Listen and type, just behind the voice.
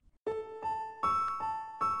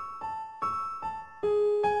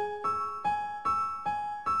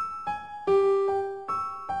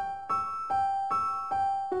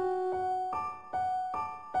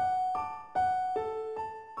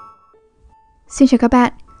Xin chào các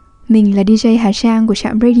bạn, mình là DJ Hà Trang của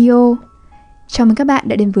Trạm Radio. Chào mừng các bạn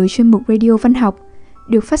đã đến với chuyên mục Radio Văn học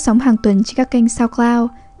được phát sóng hàng tuần trên các kênh SoundCloud,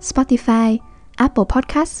 Spotify, Apple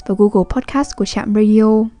Podcast và Google Podcast của Trạm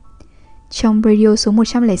Radio. Trong Radio số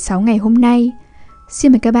 106 ngày hôm nay,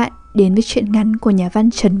 xin mời các bạn đến với truyện ngắn của nhà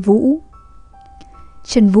văn Trần Vũ.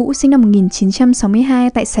 Trần Vũ sinh năm 1962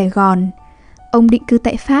 tại Sài Gòn. Ông định cư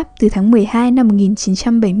tại Pháp từ tháng 12 năm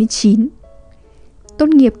 1979. Tốt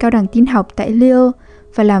nghiệp cao đẳng tin học tại Lille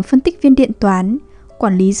và làm phân tích viên điện toán,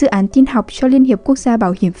 quản lý dự án tin học cho Liên hiệp Quốc gia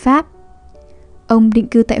Bảo hiểm Pháp. Ông định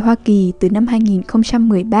cư tại Hoa Kỳ từ năm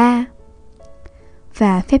 2013.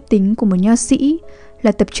 Và Phép tính của một nho sĩ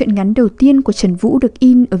là tập truyện ngắn đầu tiên của Trần Vũ được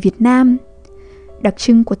in ở Việt Nam. Đặc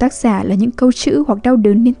trưng của tác giả là những câu chữ hoặc đau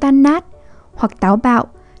đớn đến tan nát, hoặc táo bạo,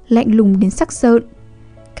 lạnh lùng đến sắc sợn.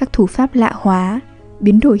 Các thủ pháp lạ hóa,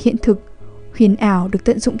 biến đổi hiện thực, huyền ảo được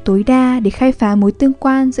tận dụng tối đa để khai phá mối tương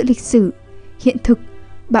quan giữa lịch sử, hiện thực,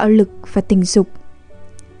 bạo lực và tình dục.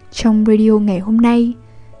 Trong radio ngày hôm nay,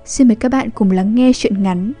 xin mời các bạn cùng lắng nghe truyện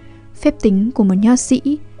ngắn Phép tính của một nho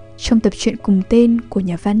sĩ trong tập truyện cùng tên của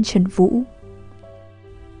nhà văn Trần Vũ.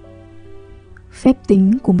 Phép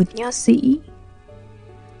tính của một nho sĩ.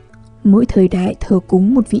 Mỗi thời đại thờ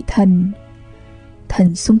cúng một vị thần.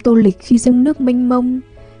 Thần sông Tô Lịch khi dâng nước mênh mông,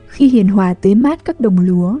 khi hiền hòa tưới mát các đồng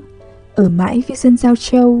lúa, ở mãi với dân Giao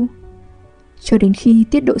Châu, cho đến khi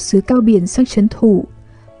tiết độ sứ Cao Biển sang trấn thủ,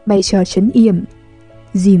 bày trò trấn yểm,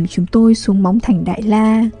 dìm chúng tôi xuống móng thành Đại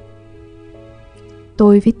La.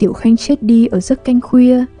 Tôi với Tiểu Khanh chết đi ở giấc canh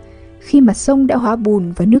khuya, khi mặt sông đã hóa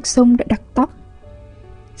bùn và nước sông đã đặc tóc.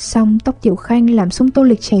 Xong tóc Tiểu Khanh làm sông Tô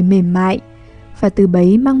Lịch chảy mềm mại, và từ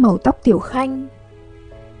bấy mang màu tóc Tiểu Khanh.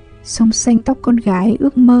 Sông xanh tóc con gái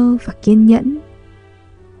ước mơ và kiên nhẫn.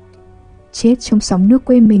 Chết trong sóng nước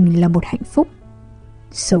quê mình là một hạnh phúc.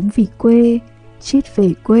 Sống vì quê, chết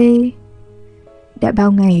về quê. Đã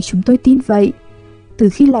bao ngày chúng tôi tin vậy. Từ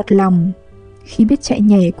khi lọt lòng, khi biết chạy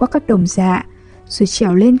nhảy qua các đồng dạ, rồi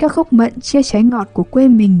trèo lên các gốc mận chia trái ngọt của quê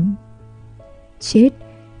mình. Chết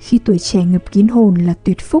khi tuổi trẻ ngập kín hồn là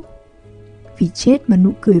tuyệt phúc. Vì chết mà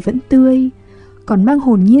nụ cười vẫn tươi, còn mang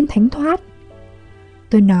hồn nhiên thánh thoát.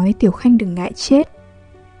 Tôi nói Tiểu Khanh đừng ngại chết.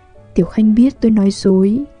 Tiểu Khanh biết tôi nói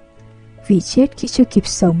dối. Vì chết khi chưa kịp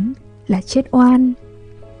sống là chết oan.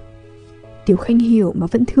 Tiểu Khanh hiểu mà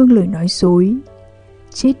vẫn thương lời nói dối.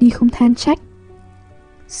 Chết đi không than trách.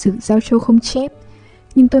 Sử Giao Châu không chép,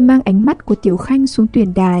 nhưng tôi mang ánh mắt của Tiểu Khanh xuống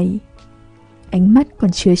tuyển đài. Ánh mắt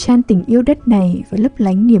còn chứa chan tình yêu đất này và lấp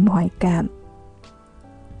lánh niềm hoài cảm.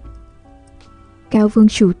 Cao Vương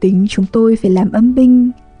chủ tính chúng tôi phải làm âm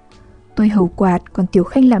binh. Tôi hầu quạt, còn Tiểu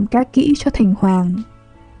Khanh làm ca kỹ cho thành hoàng.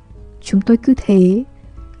 Chúng tôi cứ thế,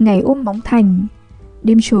 ngày ôm móng thành,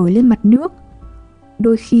 đêm trồi lên mặt nước.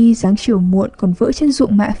 Đôi khi dáng chiều muộn còn vỡ trên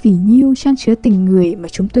ruộng mạ phỉ nhiêu chan chứa tình người mà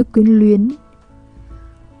chúng tôi quyến luyến.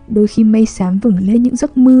 Đôi khi mây xám vừng lên những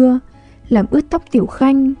giấc mưa, làm ướt tóc Tiểu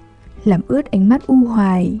Khanh, làm ướt ánh mắt u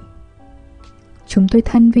hoài. Chúng tôi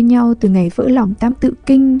thân với nhau từ ngày vỡ lòng Tam Tự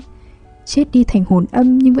Kinh, chết đi thành hồn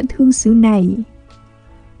âm nhưng vẫn thương xứ này.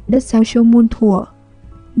 Đất Giao Châu muôn thuở,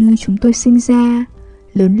 nơi chúng tôi sinh ra,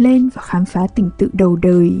 lớn lên và khám phá tình tự đầu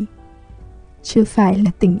đời. Chưa phải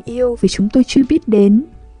là tình yêu vì chúng tôi chưa biết đến,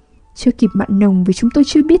 chưa kịp mặn nồng vì chúng tôi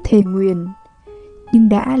chưa biết thề nguyền, nhưng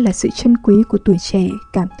đã là sự trân quý của tuổi trẻ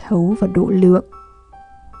cảm thấu và độ lượng.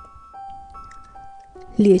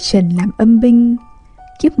 Lìa trần làm âm binh,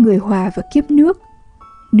 kiếp người hòa và kiếp nước,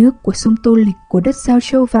 nước của sông Tô Lịch, của đất Giao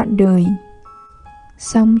Châu vạn đời.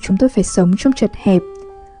 Xong chúng tôi phải sống trong chật hẹp,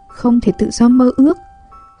 không thể tự do mơ ước,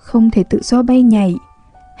 không thể tự do bay nhảy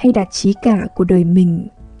hay đạt chí cả của đời mình.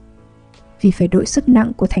 Vì phải đội sức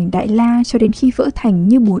nặng của thành Đại La cho đến khi vỡ thành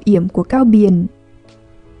như bùa yểm của Cao Biển.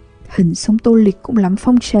 Hẳn sông Tô Lịch cũng lắm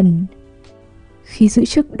phong trần. Khi giữ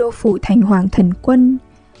chức đô phụ thành hoàng thần quân,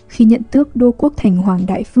 khi nhận tước đô quốc thành hoàng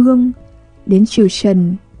đại vương, đến triều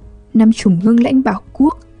Trần, năm Trùng Hưng lãnh Bảo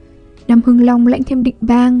Quốc, năm Hưng Long lãnh thêm Định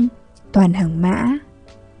Bang, toàn hàng mã.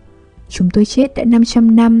 Chúng tôi chết đã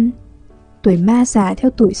 500 năm, tuổi ma già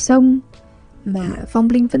theo tuổi sông, mà vong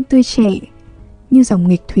linh vẫn tươi trẻ, như dòng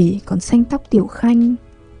nghịch thủy còn xanh tóc Tiểu Khanh.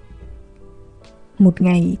 Một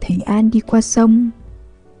ngày thầy An đi qua sông.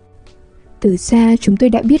 Từ xa chúng tôi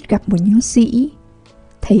đã biết gặp một nho sĩ.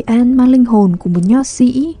 Thầy An mang linh hồn của một nho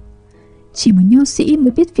sĩ. Chỉ một nho sĩ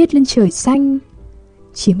mới biết viết lên trời xanh.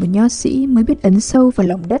 Chỉ một nho sĩ mới biết ấn sâu vào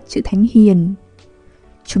lòng đất chữ Thánh Hiền.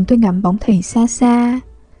 Chúng tôi ngắm bóng thầy xa xa.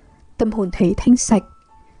 Tâm hồn thầy thanh sạch,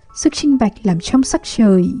 sức trinh bạch làm trong sắc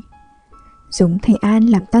trời. Giống thầy An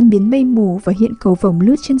làm tan biến mây mù và hiện cầu vồng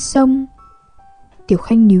lướt trên sông. Tiểu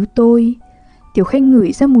Khanh níu tôi. Tiểu Khanh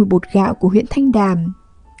ngửi ra mùi bột gạo của huyện Thanh Đàm.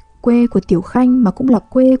 quê của Tiểu Khanh mà cũng là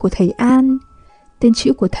quê của thầy An. Tên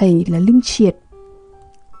chữ của thầy là Linh Triệt.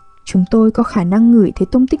 Chúng tôi có khả năng ngửi thấy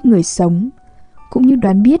tung tích người sống, cũng như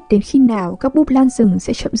đoán biết đến khi nào các búp lan rừng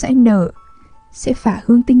sẽ chậm rãi nở, sẽ phả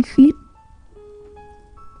hương tinh khiết.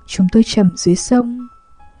 Chúng tôi trầm dưới sông.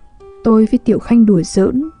 Tôi với Tiểu Khanh đùa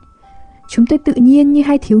giỡn. Chúng tôi tự nhiên như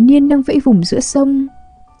hai thiếu niên đang vẫy vùng giữa sông.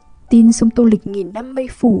 Tin sông Tô Lịch nghìn năm mây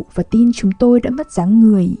phủ và tin chúng tôi đã mất dáng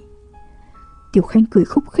người. Tiểu Khanh cười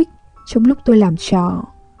khúc khích trong lúc tôi làm trò.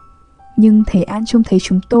 Nhưng thầy An trông thấy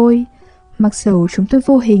chúng tôi, mặc dầu chúng tôi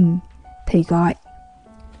vô hình. Thầy gọi: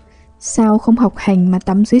 sao không học hành mà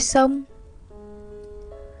tắm dưới sông?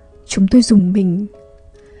 Chúng tôi rùng mình.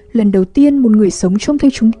 Lần đầu tiên một người sống trông thấy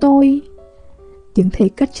chúng tôi. Tiếng thầy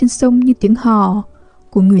cất trên sông như tiếng hò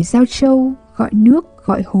của người Giao Châu gọi nước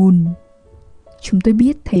gọi hồn. Chúng tôi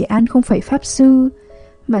biết thầy An không phải pháp sư,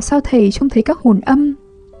 mà sao thầy trông thấy các hồn âm?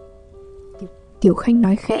 Tiểu Khanh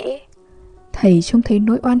nói khẽ: thầy trông thấy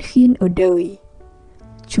nỗi oan khiên ở đời.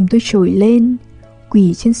 Chúng tôi trồi lên,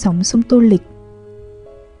 quỳ trên sóng sông Tô Lịch.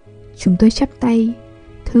 Chúng tôi chắp tay: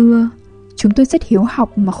 thưa, chúng tôi rất hiếu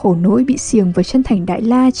học mà khổ nỗi bị xiềng vào chân thành Đại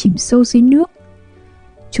La chìm sâu dưới nước.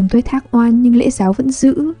 Chúng tôi thác oan nhưng lễ giáo vẫn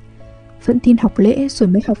giữ, vẫn tin học lễ rồi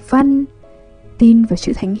mới học văn, tin vào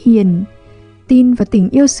chữ thánh hiền, tin vào tình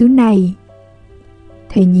yêu xứ này.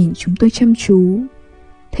 Thầy nhìn chúng tôi chăm chú.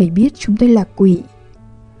 Thầy biết chúng tôi là quỷ.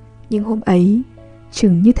 Nhưng hôm ấy,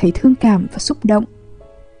 chừng như thầy thương cảm và xúc động.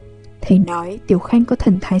 Thầy nói Tiểu Khanh có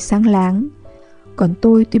thần thái sáng láng, còn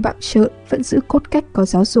tôi tuy bặm trợn vẫn giữ cốt cách có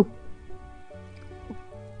giáo dục.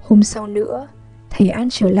 Hôm sau nữa, thầy An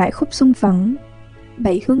trở lại khúc sông vắng,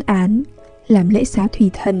 bày hương án, làm lễ xá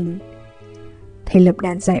thủy thần. Thầy lập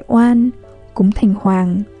đàn giải oan, cúng thành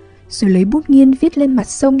hoàng, rồi lấy bút nghiên viết lên mặt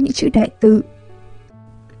sông những chữ đại tự.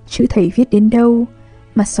 Chữ thầy viết đến đâu,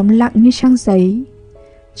 mặt sóng lặng như trang giấy.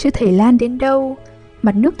 Chữ thầy lan đến đâu,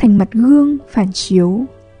 mặt nước thành mặt gương phản chiếu.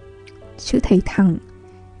 Chữ thầy thẳng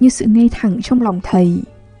như sự ngay thẳng trong lòng thầy.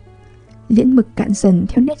 Liễn mực cạn dần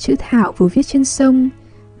theo nét chữ thảo vừa viết trên sông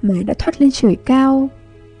mà đã thoát lên trời cao.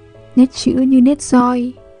 Nét chữ như nét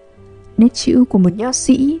roi, nét chữ của một nho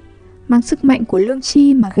sĩ mang sức mạnh của lương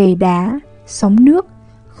tri mà ghề đá, sóng nước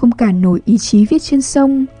không cản nổi ý chí viết trên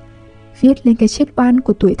sông, viết lên cái chết oan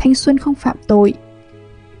của tuổi thanh xuân không phạm tội.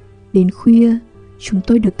 Đến khuya, chúng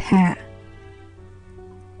tôi được thả.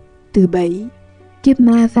 Từ bấy, kiếp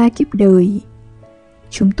ma va kiếp đời.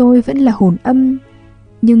 Chúng tôi vẫn là hồn âm,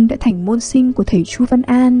 nhưng đã thành môn sinh của thầy Chu Văn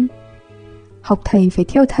An. Học thầy phải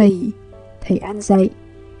theo thầy, thầy An dạy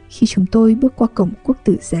khi chúng tôi bước qua cổng quốc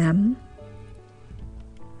tử giám.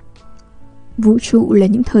 Vũ trụ là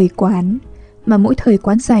những thời quán, mà mỗi thời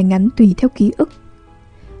quán dài ngắn tùy theo ký ức.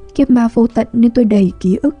 Kiếp ma vô tận nên tôi đầy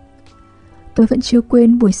ký ức. Tôi vẫn chưa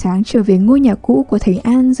quên buổi sáng trở về ngôi nhà cũ của thầy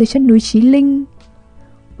An dưới chân núi Chí Linh.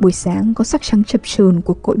 Buổi sáng có sắc trắng chập chờn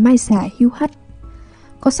của cội mai giả hưu hắt,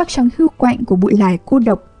 có sắc trắng hưu quạnh của bụi lài cô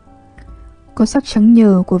độc, có sắc trắng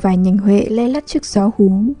nhờ của vài nhành huệ le lắt trước gió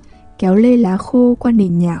hú kéo lê lá khô qua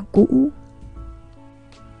nền nhà cũ.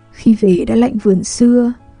 Khi về đã lạnh vườn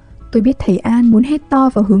xưa, tôi biết thầy An muốn hét to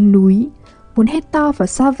vào hướng núi, muốn hét to vào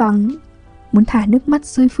xa vắng, muốn thả nước mắt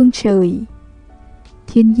rơi phương trời.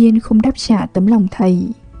 Thiên nhiên không đáp trả tấm lòng thầy.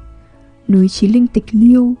 Núi Chí Linh tịch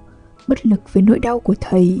liêu, bất lực với nỗi đau của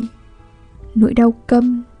thầy. Nỗi đau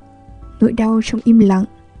câm, nỗi đau trong im lặng.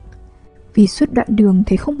 Vì suốt đoạn đường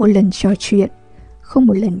thầy không một lần trò chuyện, không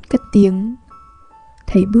một lần cất tiếng.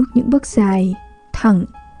 Thầy bước những bước dài, thẳng,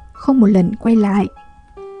 không một lần quay lại.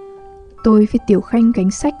 Tôi với Tiểu Khanh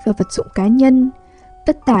gánh sách và vật dụng cá nhân,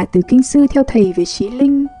 tất tả từ kinh sư theo thầy về Chí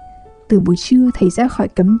Linh. Từ buổi trưa thầy ra khỏi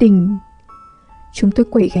cấm đình. Chúng tôi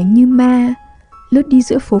quẩy gánh như ma, lướt đi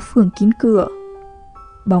giữa phố phường kín cửa.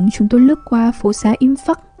 Bóng chúng tôi lướt qua phố xá im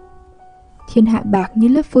phắc. Thiên hạ bạc như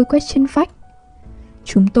lớp vôi quét trên vách.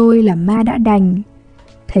 Chúng tôi là ma đã đành.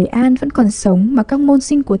 Thầy An vẫn còn sống mà các môn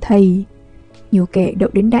sinh của thầy, nhiều kẻ đậu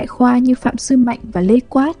đến đại khoa như Phạm Sư Mạnh và Lê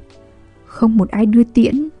Quát, không một ai đưa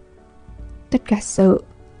tiễn. Tất cả sợ.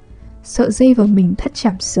 Sợ dây vào mình thất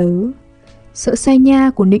trảm sớ, sợ sai nha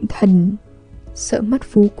của nịnh thần, sợ mất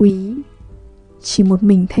phú quý. Chỉ một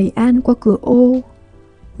mình thầy An qua cửa ô,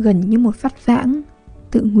 gần như một phát vãng,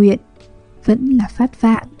 tự nguyện, vẫn là phát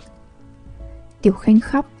vãng. Tiểu Khanh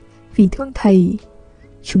khóc vì thương thầy.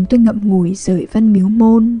 Chúng tôi ngậm ngùi rời Văn Miếu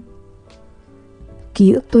Môn.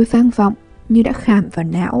 Ký ức tôi vang vọng như đã khảm vào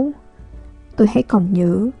não. Tôi hãy còn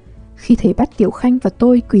nhớ khi thầy bắt Tiểu Khanh và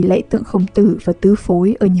tôi quỳ lạy tượng Khổng Tử và Tứ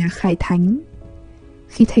Phối ở nhà Khải Thánh.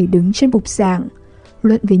 Khi thầy đứng trên bục giảng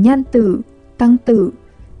luận về Nhan Tử, Tăng Tử,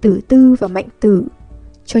 Tử Tư và Mạnh Tử,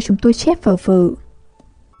 cho chúng tôi chép vào vở.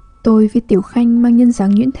 Tôi với Tiểu Khanh mang nhân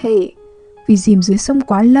dáng nhuyễn thể, vì dìm dưới sông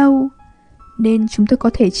quá lâu, nên chúng tôi có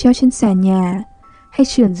thể treo trên xà nhà, hay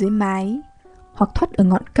trườn dưới mái, hoặc thoát ở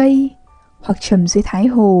ngọn cây, hoặc trầm dưới thái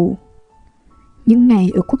hồ. Những ngày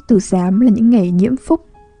ở Quốc Tử Giám là những ngày nhiễm phúc.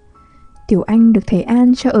 Tiểu Anh được thầy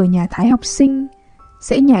An cho ở nhà Thái học sinh,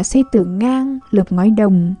 dãy nhà xây tường ngang, lợp ngói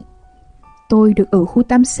đồng. Tôi được ở khu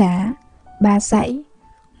Tam Xá, 3 dãy,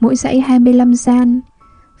 mỗi dãy 25 gian,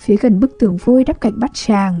 phía gần bức tường vôi đắp gạch Bát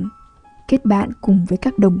Tràng, kết bạn cùng với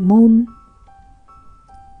các đồng môn.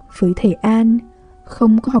 Với thầy An,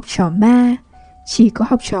 không có học trò ma, chỉ có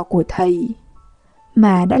học trò của thầy.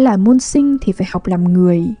 Mà đã là môn sinh thì phải học làm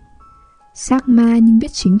người. Xác ma nhưng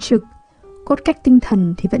biết chính trực, cốt cách tinh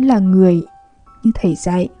thần thì vẫn là người, như thầy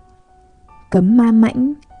dạy. Cấm ma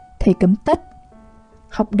mãnh, thầy cấm tất.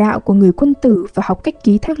 Học đạo của người quân tử và học cách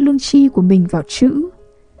ký thác lương tri của mình vào chữ.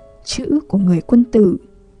 Chữ của người quân tử.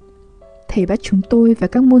 Thầy bắt chúng tôi và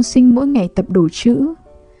các môn sinh mỗi ngày tập đổ chữ,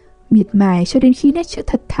 miệt mài cho đến khi nét chữ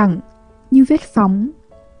thật thẳng, như vết phóng.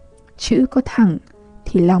 Chữ có thẳng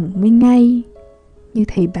thì lòng mới ngay, như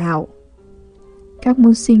thầy bảo. Các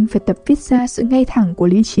môn sinh phải tập viết ra sự ngay thẳng của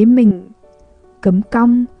lý trí mình, cấm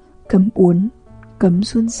cong, cấm uốn, cấm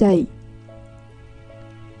run rẩy.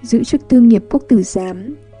 Giữ chức tư nghiệp Quốc Tử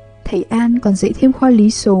Giám, thầy An còn dạy thêm khoa lý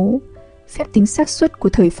số, phép tính xác suất của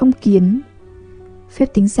thời phong kiến, phép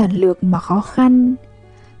tính giản lược mà khó khăn,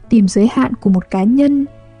 tìm giới hạn của một cá nhân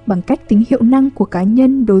bằng cách tính hiệu năng của cá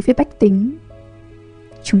nhân đối với bách tính.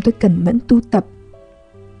 Chúng tôi cẩn mẫn tu tập.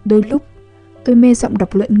 Đôi lúc tôi mê giọng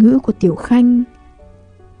đọc luận ngữ của Tiểu Khanh.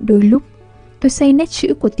 Đôi lúc tôi say nét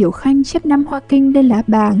chữ của Tiểu Khanh chép 5 hoa kinh lên lá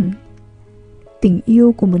bàng. Tình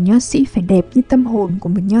yêu của một nho sĩ phải đẹp như tâm hồn của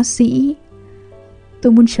một nho sĩ.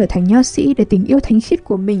 Tôi muốn trở thành nho sĩ để tình yêu thánh khiết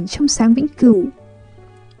của mình trong sáng vĩnh cửu.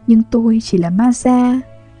 Nhưng tôi chỉ là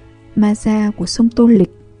ma gia của sông Tô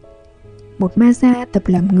Lịch, một ma gia tập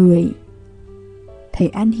làm người. Thầy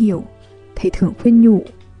An hiểu, thầy thường khuyên nhủ.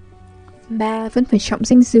 Ma vẫn phải trọng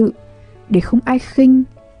danh dự, để không ai khinh,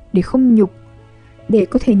 để không nhục, để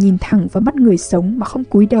có thể nhìn thẳng vào mắt người sống mà không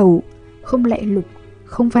cúi đầu, không lạy lục,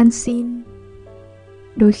 không van xin.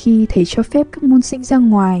 Đôi khi thầy cho phép các môn sinh ra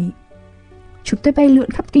ngoài. Chúng tôi bay lượn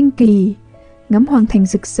khắp kinh kỳ, ngắm hoàng thành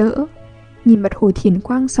rực rỡ, nhìn mặt hồ thiền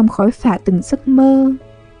quang sóng khói phả từng giấc mơ.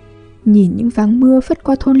 Nhìn những váng mưa phất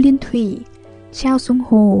qua thôn Liên Thủy, trao xuống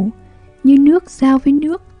hồ, như nước giao với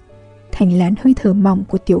nước, thành làn hơi thở mỏng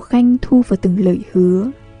của Tiểu Khanh thu vào từng lời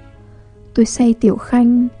hứa. Tôi say Tiểu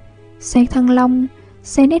Khanh, say Thăng Long,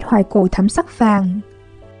 say nét hoài cổ thắm sắc vàng.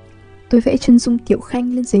 Tôi vẽ chân dung Tiểu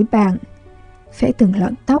Khanh lên giấy bảng, vẽ từng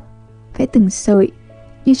lọn tóc, vẽ từng sợi,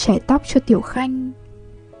 như trải tóc cho Tiểu Khanh,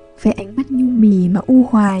 vẽ ánh mắt nhu mì mà u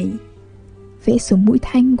hoài, vẽ sống mũi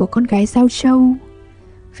thanh của con gái Giao Châu,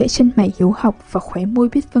 vẽ chân mày hiếu học và khóe môi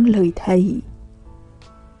biết vâng lời thầy.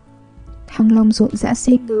 Thăng Long rộn rã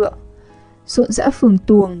xe ngựa, rộn rã phường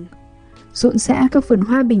tuồng, rộn rã các vườn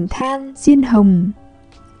hoa bình than, diên hồng.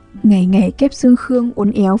 Ngày ngày kép Dương Khương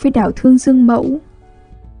uốn éo với đảo thương Dương Mẫu.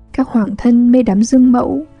 Các hoàng thân mê đắm Dương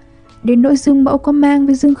Mẫu, đến nỗi Dương Mẫu có mang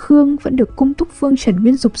với Dương Khương vẫn được cung túc vương Trần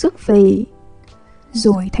Nguyên Dục rước về.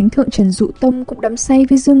 Rồi thánh thượng Trần Dụ Tông cũng đắm say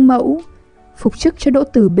với Dương Mẫu, phục chức cho Đỗ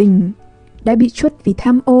Tử Bình, đã bị chuất vì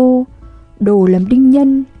tham ô, đổ làm đinh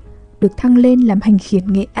nhân, được thăng lên làm hành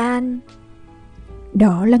khiển Nghệ An.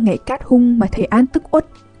 Đó là ngày cát hung mà thầy An tức uất,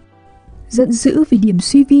 giận dữ vì điểm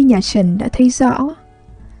suy vi nhà Trần đã thấy rõ.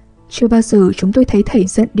 Chưa bao giờ chúng tôi thấy thầy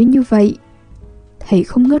giận đến như vậy. Thầy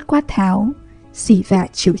không ngớt quát tháo, xỉ vả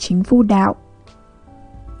chiều chính vô đạo.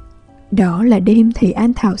 Đó là đêm thầy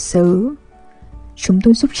An thảo sớ. Chúng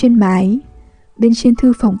tôi giúp trên mái, bên trên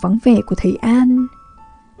thư phòng vắng vẻ của thầy An.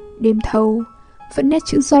 Đêm thâu, vẫn nét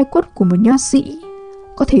chữ roi quất của một nho sĩ,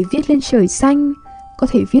 có thể viết lên trời xanh, có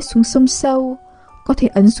thể viết xuống sông sâu, có thể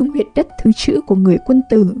ấn xuống huyệt đất thứ chữ của người quân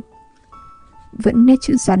tử. Vẫn nét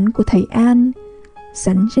chữ rắn của thầy An,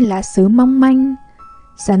 rắn trên lá sớ mong manh,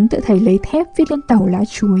 rắn tự thầy lấy thép viết lên tàu lá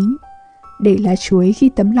chuối, để lá chuối ghi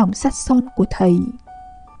tấm lòng sắt son của thầy.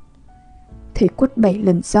 Thầy quất 7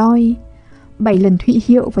 lần roi, 7 lần thụy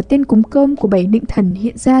hiệu và tên cúng cơm của 7 định thần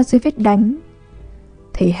hiện ra dưới vết đánh.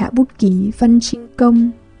 Thầy hạ bút ký văn trinh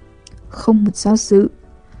công, không một do dự,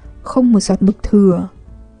 không một giọt mực thừa.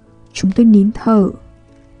 Chúng tôi nín thở.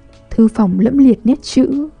 Thư phòng lẫm liệt nét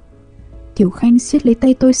chữ. Tiểu Khanh siết lấy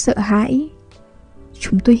tay tôi sợ hãi.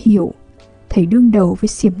 Chúng tôi hiểu thầy đương đầu với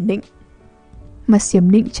xiểm nịnh. Mà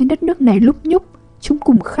xiểm nịnh trên đất nước này lúc nhúc, chúng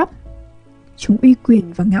cùng khắp. Chúng uy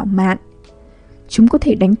quyền và ngạo mạn. Chúng có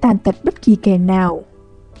thể đánh tàn tật bất kỳ kẻ nào.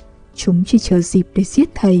 Chúng chỉ chờ dịp để giết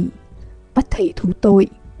thầy, bắt thầy thú tội,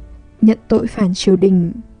 nhận tội phản triều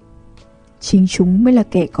đình. Chính chúng mới là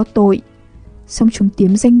kẻ có tội, song chúng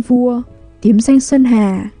tiếm danh vua, tiếm danh Sơn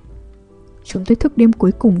Hà. Chúng tôi thức đêm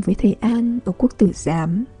cuối cùng với thầy An ở Quốc Tử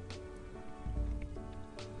Giám.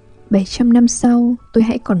 700 năm sau tôi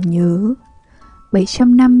hãy còn nhớ.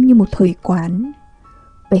 700 năm như một thời quán.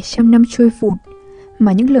 700 năm trôi vụt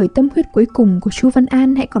mà những lời tâm huyết cuối cùng của Chu Văn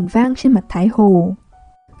An hãy còn vang trên mặt Thái Hồ.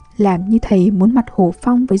 Làm như thầy muốn mặt Hồ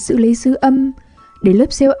Phong với giữ lấy dư âm, để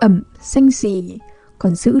lớp rêu ẩm, xanh gì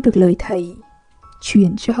còn giữ được lời thầy,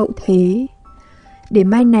 truyền cho hậu thế. Để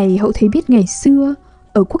mai này hậu thế biết ngày xưa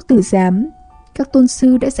ở Quốc Tử Giám các tôn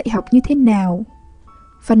sư đã dạy học như thế nào.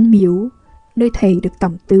 Văn miếu, nơi thầy được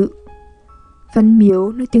tòng tự. Văn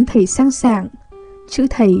miếu, nơi tiếng thầy sang sảng. Chữ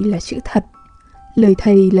thầy là chữ thật, lời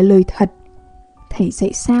thầy là lời thật. Thầy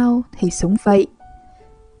dạy sao, thầy sống vậy.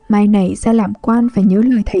 Mai này ra làm quan phải nhớ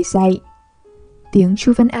lời thầy dạy. Tiếng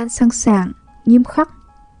Chu Văn An sang sảng, nghiêm khắc.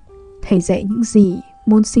 Thầy dạy những gì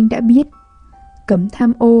môn sinh đã biết. Cấm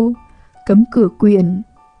tham ô, cấm cửa quyền.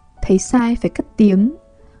 Thấy sai phải cất tiếng,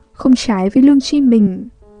 không trái với lương tri mình.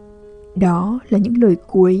 Đó là những lời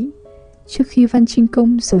cuối trước khi Văn Chinh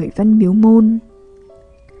Công rời Văn Miếu môn.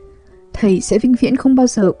 Thầy sẽ vĩnh viễn không bao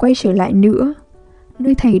giờ quay trở lại nữa,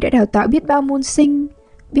 nơi thầy đã đào tạo biết bao môn sinh,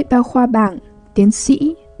 biết bao khoa bảng, tiến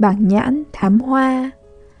sĩ, bảng nhãn, thám hoa.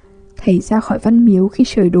 Thầy ra khỏi Văn Miếu khi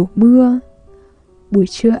trời đổ mưa. Buổi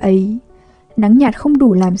trưa ấy, nắng nhạt không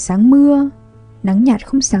đủ làm sáng mưa, nắng nhạt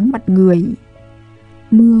không sáng mặt người.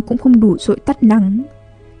 Mưa cũng không đủ dội tắt nắng,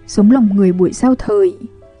 sống lòng người buổi giao thời,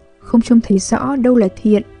 không trông thấy rõ đâu là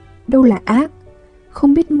thiện, đâu là ác,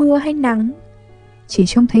 không biết mưa hay nắng, chỉ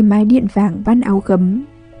trông thấy mái điện vàng van áo gấm.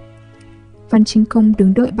 Văn Chinh Công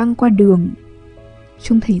đứng đợi băng qua đường,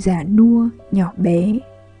 trông thầy già nua, nhỏ bé.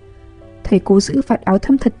 Thầy cố giữ vạt áo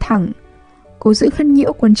thâm thật thẳng, cố giữ khăn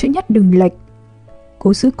nhiễu quần chữ nhất đừng lệch,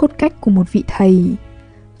 cố giữ cốt cách của một vị thầy,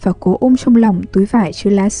 và cố ôm trong lòng túi vải chứa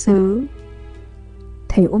lá sớ.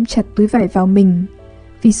 Thầy ôm chặt túi vải vào mình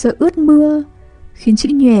vì sợ ướt mưa, khiến chữ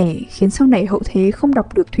nhòe, khiến sau này hậu thế không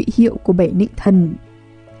đọc được thụy hiệu của Bảy Nịnh Thần.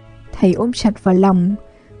 Thầy ôm chặt vào lòng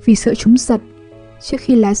vì sợ chúng giật trước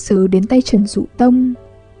khi lá sớ đến tay Trần Dụ Tông.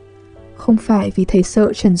 Không phải vì thầy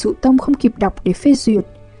sợ Trần Dụ Tông không kịp đọc để phê duyệt,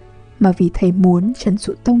 mà vì thầy muốn Trần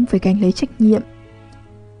Dụ Tông phải gánh lấy trách nhiệm.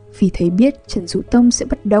 Vì thầy biết Trần Dụ Tông sẽ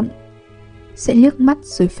bất động, sẽ liếc mắt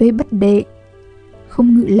rồi phê bất đệ,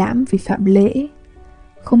 không ngự lãm vì phạm lễ,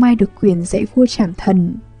 không ai được quyền dạy vua trảm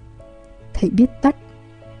thần. Thầy biết tất,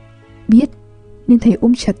 biết nên thầy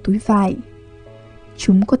ôm chặt túi vải.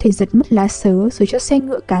 Chúng có thể giật mất lá sớ rồi cho xe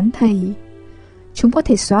ngựa cán thầy. Chúng có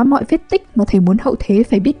thể xóa mọi vết tích mà thầy muốn hậu thế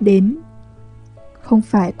phải biết đến. Không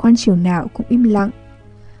phải quan triều nào cũng im lặng,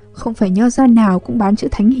 không phải nho gia nào cũng bán chữ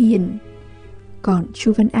thánh hiền. Còn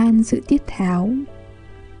Chu Văn An giữ tiết tháo.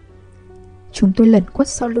 Chúng tôi lẩn quất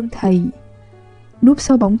sau lưng thầy, núp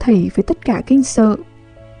sau bóng thầy với tất cả kinh sợ.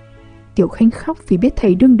 Tiểu Khanh khóc vì biết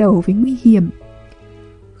thầy đương đầu với nguy hiểm.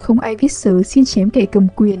 Không ai viết sớ xin chém kẻ cầm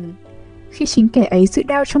quyền, khi chính kẻ ấy giữ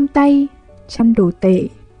đao trong tay, chăn đồ tể.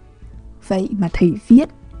 Vậy mà thầy viết,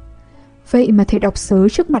 vậy mà thầy đọc sớ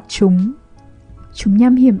trước mặt chúng. Chúng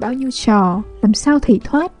nham hiểm bao nhiêu trò, làm sao thầy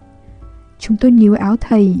thoát. Chúng tôi níu áo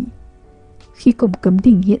thầy. Khi cổng cấm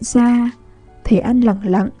đỉnh hiện ra, thầy An lặng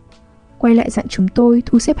lặng quay lại dặn chúng tôi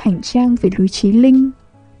thu xếp hành trang về núi Chí Linh.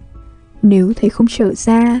 Nếu thầy không trở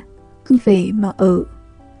ra, cứ về mà ở.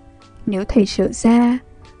 Nếu thầy trở ra,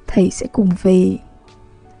 thầy sẽ cùng về.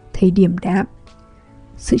 Thầy điềm đạm,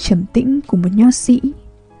 sự trầm tĩnh của một nho sĩ.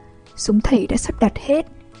 Súng thầy đã sắp đặt hết,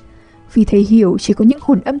 vì thầy hiểu chỉ có những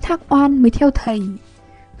hồn âm thác oan mới theo thầy,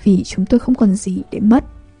 vì chúng tôi không còn gì để mất.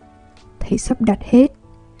 Thầy sắp đặt hết.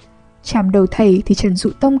 Chạm đầu thầy thì Trần Dụ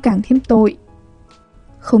Tông càng thêm tội.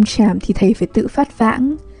 Không chạm thì thầy phải tự phát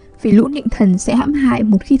vãng, vì lũ nịnh thần sẽ hãm hại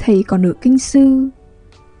một khi thầy còn ở kinh sư.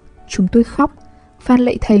 Chúng tôi khóc, van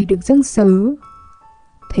lạy thầy đừng dâng sớ.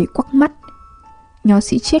 Thầy quắc mắt. Nho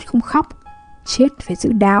sĩ chết không khóc, chết phải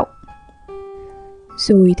giữ đạo.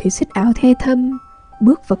 Rồi thầy xứt áo the thâm,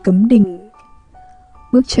 bước vào cấm đình.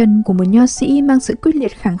 Bước chân của một nho sĩ mang sự quyết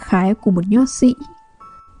liệt khẳng khái của một nho sĩ.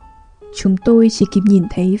 Chúng tôi chỉ kịp nhìn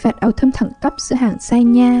thấy vạt áo thâm thẳng tắp giữa hàng sai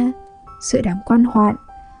nha, giữa đám quan hoạn,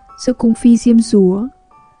 giữa cung phi diêm dúa.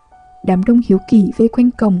 Đám đông hiếu kỳ vây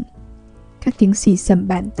quanh cổng. Các tiếng xì xầm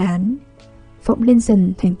bàn tán vọng lên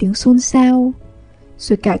dần thành tiếng xôn xao,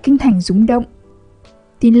 rồi cả kinh thành rúng động.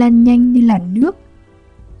 Tin lan nhanh như làn nước.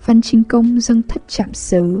 Văn Chinh Công dâng thất trảm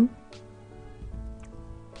sớ.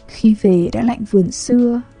 Khi về đã lạnh vườn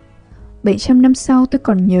xưa. 700 năm sau tôi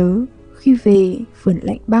còn nhớ, khi về vườn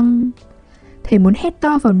lạnh băng. Thầy muốn hét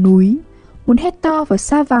to vào núi, muốn hét to vào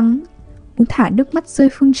xa vắng, muốn thả nước mắt rơi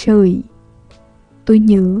phương trời. Tôi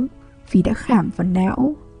nhớ vì đã khảm vào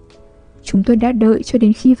não. Chúng tôi đã đợi cho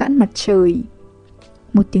đến khi vãn mặt trời.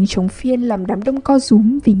 Một tiếng trống phiên làm đám đông co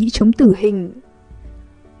rúm vì nghĩ trống tử hình.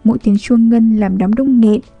 Mỗi tiếng chuông ngân làm đám đông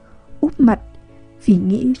nghẹn, úp mặt vì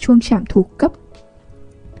nghĩ chuông trảm thủ cấp.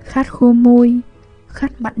 Khát khô môi,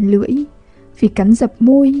 khát mặn lưỡi, vì cắn dập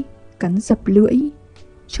môi, cắn dập lưỡi.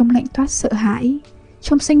 Trong lạnh toát sợ hãi,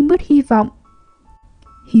 trong xanh mướt hy vọng.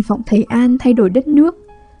 Hy vọng thầy An thay đổi đất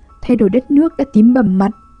nước đã tím bầm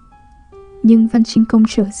mặt. Nhưng Văn Trinh Công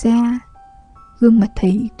trở ra, gương mặt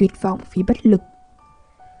thầy tuyệt vọng vì bất lực.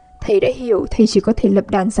 Thầy đã hiểu thầy chỉ có thể lập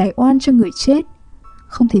đàn giải oan cho người chết,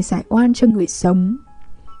 không thể giải oan cho người sống.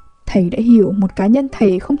 Thầy đã hiểu một cá nhân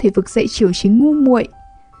thầy không thể vực dậy triều chính ngu muội.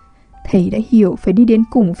 Thầy đã hiểu phải đi đến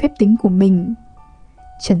cùng phép tính của mình.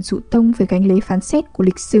 Trần Dụ Tông phải gánh lấy phán xét của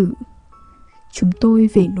lịch sử. Chúng tôi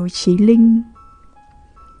về núi Chí Linh.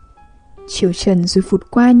 Chiều trần rồi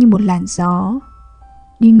vụt qua như một làn gió.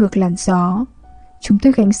 Đi ngược làn gió, chúng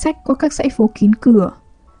tôi gánh sách qua các dãy phố kín cửa.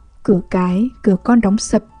 Cửa cái, cửa con đóng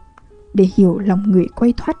sập, để hiểu lòng người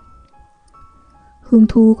quay thoắt. Hương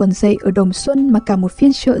thu còn dậy ở Đồng Xuân mà cả một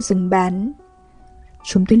phiên chợ dừng bán.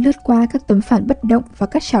 Chúng tôi lướt qua các tấm phản bất động và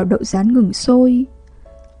các chảo đậu rán ngừng sôi,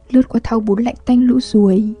 lướt qua thau bún lạnh tanh lũ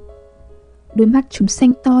ruồi. Đôi mắt chúng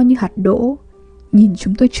xanh to như hạt đỗ, nhìn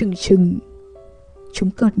chúng tôi trừng trừng.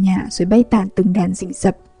 Chúng cợt nhả rồi bay tản từng đàn rình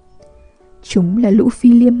rập. Chúng là lũ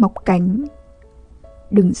phi liêm mọc cánh.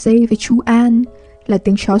 Đừng dây với chú An là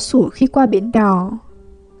tiếng chó sủa khi qua bến đò.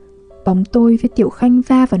 Bóng tôi với Tiểu Khanh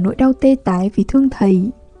va vào nỗi đau tê tái vì thương thầy.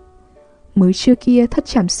 Mới trưa kia thất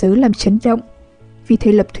trảm sớ làm chấn động vì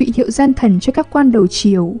thầy lập thụy hiệu gian thần cho các quan đầu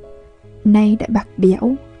triều, nay đã bạc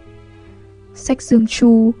bẽo. Sách Dương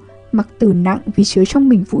Chu mặc tử nặng vì chứa trong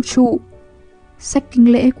mình vũ trụ. Sách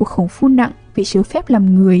kinh lễ của Khổng Phu nặng vì chứa phép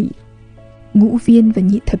làm người. Ngũ Viên và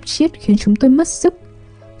Nhị Thập Triết khiến chúng tôi mất sức,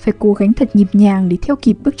 phải cố gắng thật nhịp nhàng để theo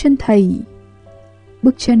kịp bước chân thầy.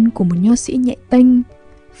 Bước chân của một nho sĩ nhẹ tênh,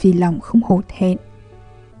 vì lòng không hổ thẹn.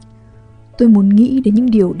 Tôi muốn nghĩ đến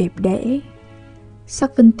những điều đẹp đẽ.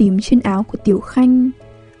 Sắc vân tím trên áo của Tiểu Khanh,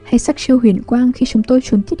 hay sắc chiêu huyền quang khi chúng tôi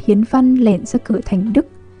trốn tiết hiến văn lẻn ra cửa Thành Đức,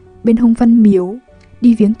 bên hông Văn Miếu,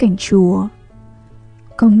 đi viếng cảnh chùa.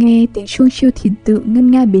 Còn nghe tiếng chuông chiêu thiền tự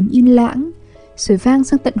ngân nga bến Yên Lãng, rồi vang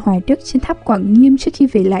sang tận Hoài Đức trên tháp Quảng Nghiêm trước khi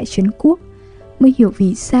về lại Trấn Quốc, mới hiểu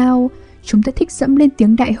vì sao chúng ta thích dẫm lên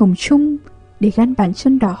tiếng Đại Hồng Trung để gắn bàn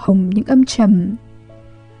chân đỏ hồng những âm trầm.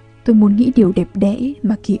 Tôi muốn nghĩ điều đẹp đẽ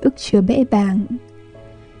mà ký ức chưa bẽ bàng.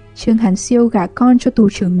 Trương Hán Siêu gả con cho tù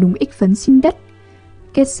trưởng Nùng Ích Vấn xin đất,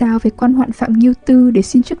 kết giao với quan hoạn Phạm Nghiêu Tư để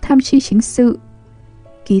xin chức tham tri chính sự.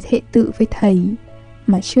 Ký thệ tự với thầy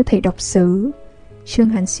mà chưa thầy đọc sớ. Trương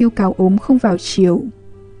Hán Siêu cào ốm không vào chiều.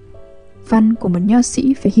 Văn của một nho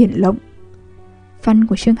sĩ phải hiển lộng. Văn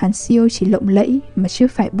của Trương Hán Siêu chỉ lộng lẫy mà chưa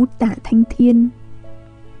phải bút tả thanh thiên.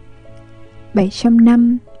 700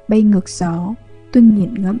 năm bay ngược gió, tôi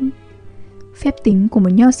nghiền ngẫm. Phép tính của một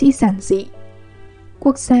nho sĩ giản dị.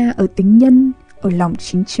 Quốc gia ở tính nhân, ở lòng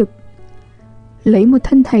chính trực. Lấy một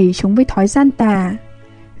thân thầy chống với thói gian tà,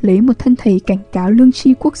 lấy một thân thầy cảnh cáo lương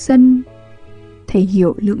tri quốc dân. Thầy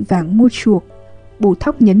hiểu lượng vàng mua chuộc, bổ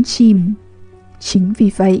thóc nhấn chìm. Chính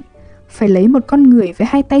vì vậy, phải lấy một con người với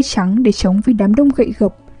hai tay trắng để chống với đám đông gậy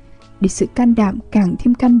gộc, để sự can đảm càng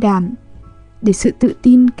thêm can đảm, để sự tự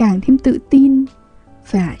tin càng thêm tự tin,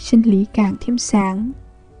 và chân lý càng thêm sáng.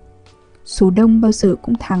 Số đông bao giờ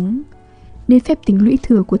cũng thắng, nên phép tính lũy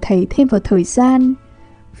thừa của thầy thêm vào thời gian,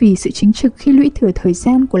 vì sự chính trực khi lũy thừa thời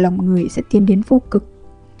gian của lòng người sẽ tiến đến vô cực.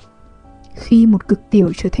 Khi một cực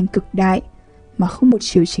tiểu trở thành cực đại mà không một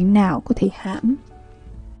chiều chính nào có thể hãm.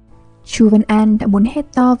 Chu Văn An đã muốn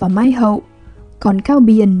hét to vào Mai Hậu, còn Cao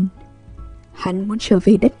Biền, hắn muốn trở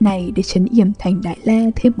về đất này để trấn yểm thành Đại La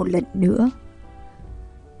thêm một lần nữa.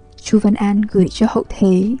 Chu Văn An gửi cho hậu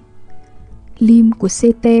thế lim của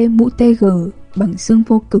CT mũ TG bằng dương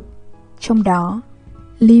vô cực, trong đó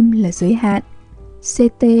lim là giới hạn,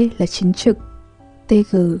 CT là chính trực,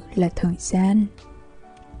 TG là thời gian.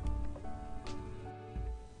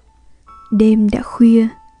 Đêm đã khuya,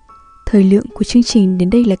 thời lượng của chương trình đến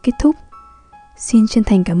đây là kết thúc. Xin chân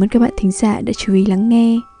thành cảm ơn các bạn thính giả đã chú ý lắng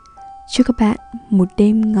nghe. Chúc các bạn một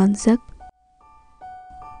đêm ngon giấc.